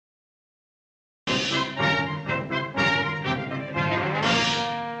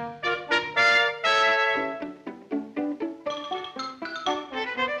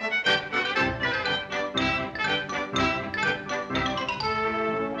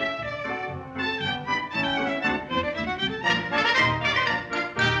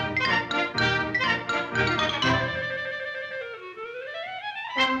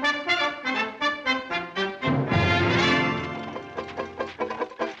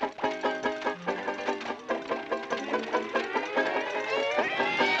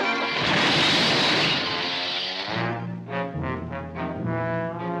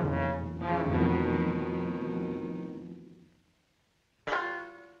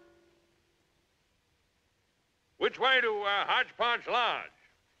Which way to Hodge Podge Lodge?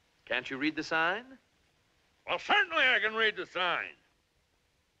 Can't you read the sign? Well, certainly I can read the sign.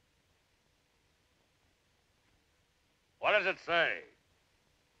 What does it say?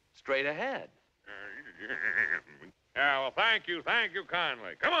 Straight ahead. Yeah, well, thank you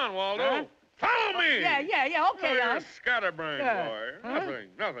kindly. Come on, Waldo. Follow me! Yeah, okay, You're a scatterbrain, boy.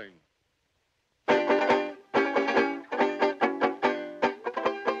 Nothing.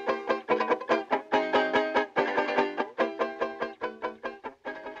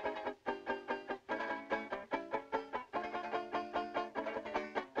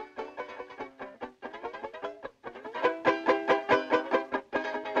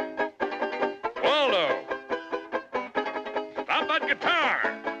 Waldo! Stop that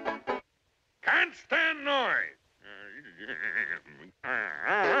guitar! Can't stand noise!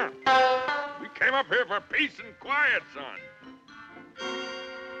 We came up here for peace and quiet, son.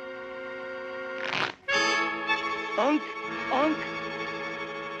 Unk.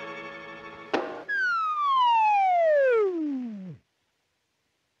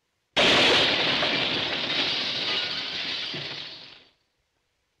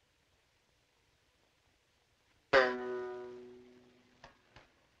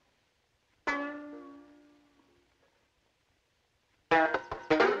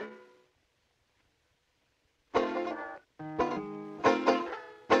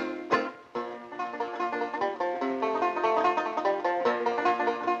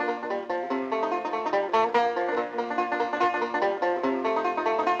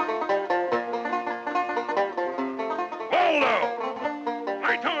 Waldo!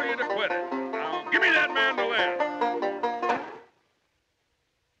 I told you to quit it. Now, give me that mandolin.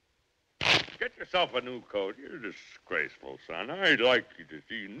 Get yourself a new coat. You're disgraceful, son. I'd like you to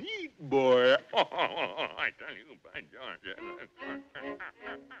see neat boy. Oh, I tell you, by George.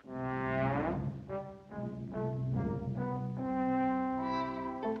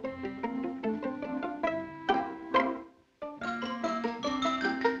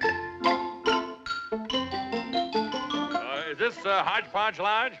 Is this Hodge Podge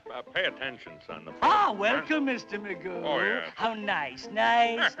Lodge? Pay attention, son. Welcome, Mister Magoo. Oh, yeah. How nice.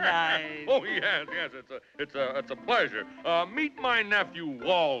 Oh, yes. It's a pleasure. Meet my nephew,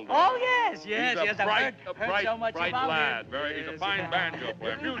 Waldo. Oh, yes. He's a I've bright heard so much bright about lad. him. He's a fine banjo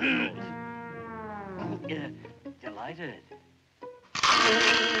player. Musicals. Delighted.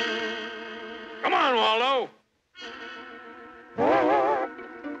 Come on, Waldo.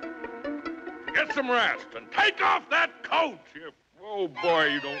 Get some rest and take off that coat. Oh, boy,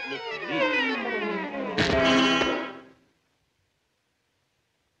 you don't look neat.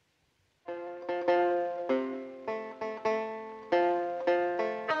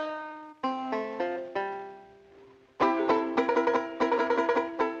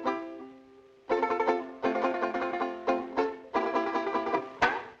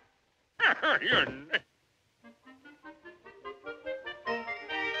 You're...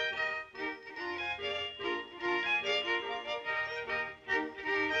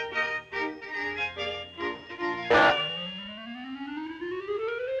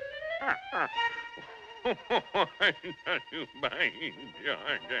 I tell you, by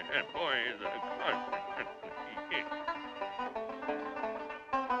George, that boy is a...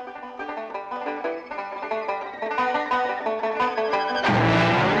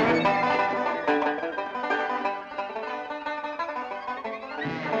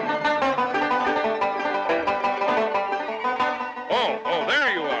 Oh, there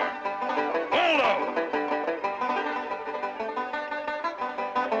you are. Waldo!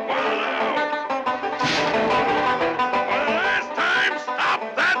 For the last time, stop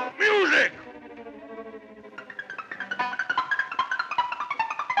that music!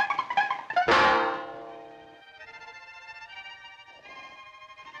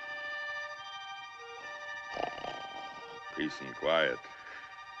 Peace and quiet.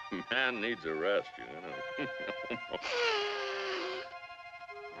 Man needs a rest, you know.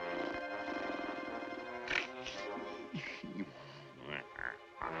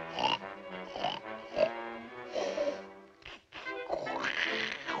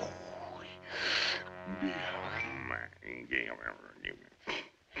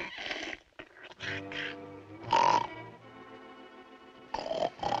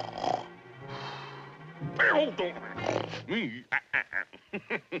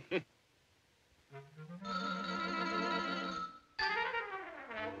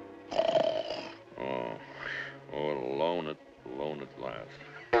 Alone at last.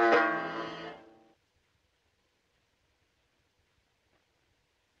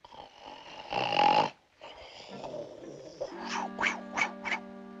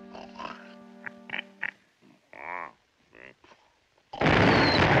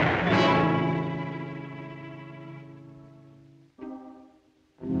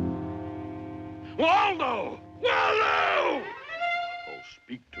 Waldo! Waldo! Oh,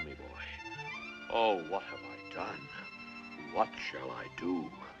 speak to me, boy. Oh, what have I done? What shall I do?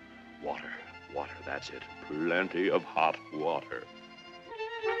 Water, water, that's it. Plenty of hot water.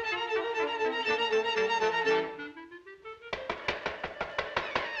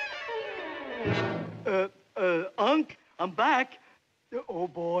 Unc, I'm back. Oh,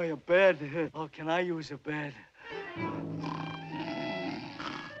 boy, a bed. Oh, can I use a bed?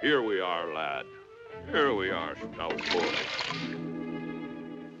 Here we are, lad. Here we are, stout boy.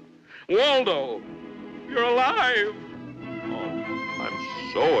 Waldo, you're alive. Oh,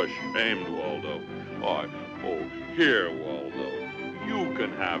 I'm so ashamed, Waldo. Oh, here, Waldo. You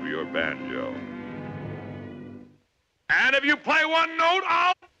can have your banjo. And if you play one note,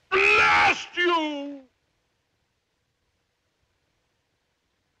 I'll blast you!